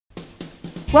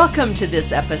Welcome to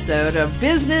this episode of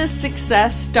Business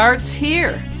Success Starts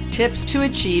Here. Tips to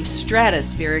achieve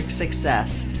stratospheric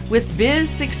success with Biz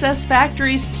Success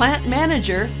Factory's plant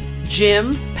manager,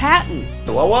 Jim Patton.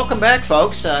 Well, welcome back,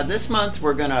 folks. This month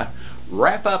we're going to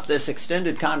wrap up this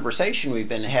extended conversation we've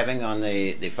been having on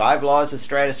the 5 laws of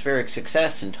stratospheric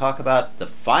success and talk about the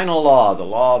final law, the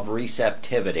law of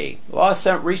receptivity. The law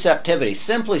of receptivity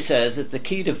simply says that the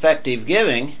key to effective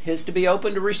giving is to be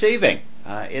open to receiving.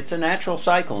 It's a natural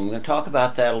cycle. I'm going to talk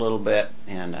about that a little bit,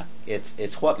 and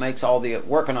it's what makes all the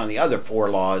working on the other 4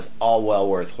 laws all well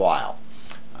worthwhile.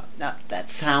 Now, that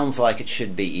sounds like it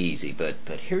should be easy, but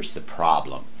here's the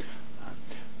problem.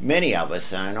 Many of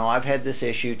us, and I know I've had this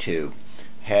issue too,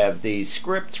 have these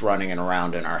scripts running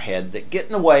around in our head that get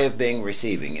in the way of being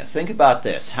receiving. You think about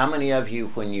this. How many of you,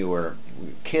 when you were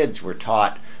kids, were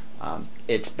taught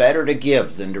it's better to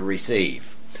give than to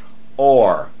receive?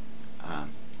 Or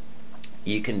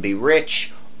you can be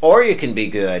rich or you can be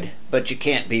good, but you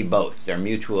can't be both. They're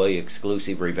mutually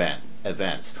exclusive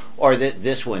events. Or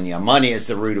this one, money is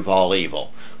the root of all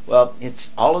evil. Well,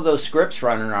 it's all of those scripts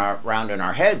running around in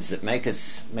our heads that make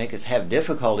us have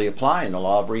difficulty applying the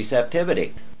law of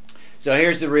receptivity. So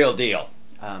here's the real deal.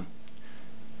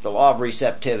 The law of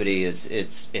receptivity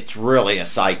it's really a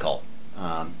cycle,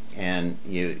 and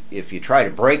if you try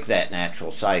to break that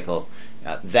natural cycle,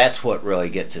 that's what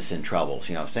really gets us in trouble.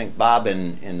 Think Bob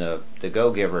in the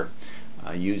Go-Giver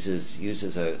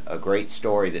uses a great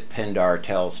story that Pindar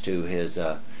tells to his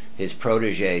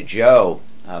protege Joe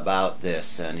about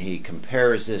this, and he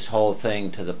compares this whole thing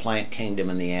to the plant kingdom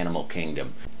and the animal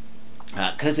kingdom,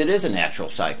 because it is a natural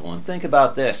cycle. And think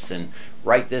about this and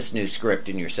write this new script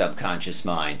in your subconscious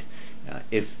mind.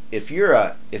 If you're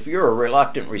a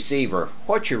reluctant receiver,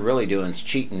 what you're really doing is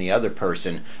cheating the other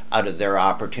person out of their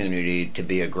opportunity to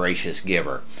be a gracious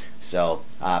giver. So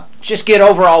just get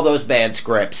over all those bad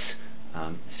scripts.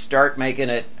 Start making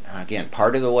it, again,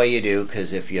 part of the way you do,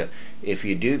 because if you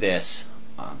do this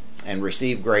and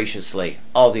receive graciously,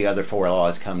 all the other 4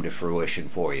 laws come to fruition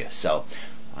for you. So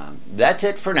that's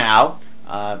it for now.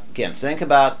 Again, think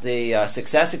about the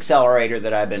Success Accelerator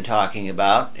that I've been talking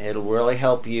about. It'll really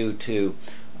help you to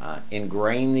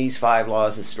ingrain these 5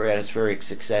 laws of stratospheric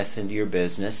success into your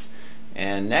business.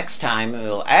 And next time,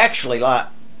 we'll actually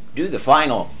do the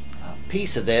final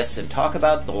piece of this and talk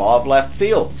about the law of left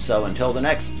field. So until the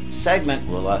next segment,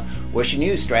 we'll wishing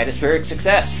you stratospheric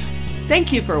success.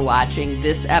 Thank you for watching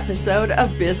this episode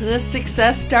of Business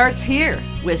Success Starts Here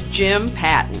with Jim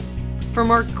Patton. For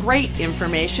more great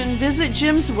information, visit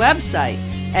Jim's website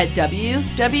at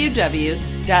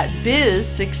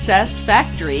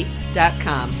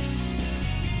www.bizsuccessfactory.com.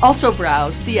 Also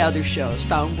browse the other shows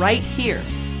found right here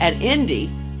at Indie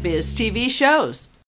Biz TV Shows.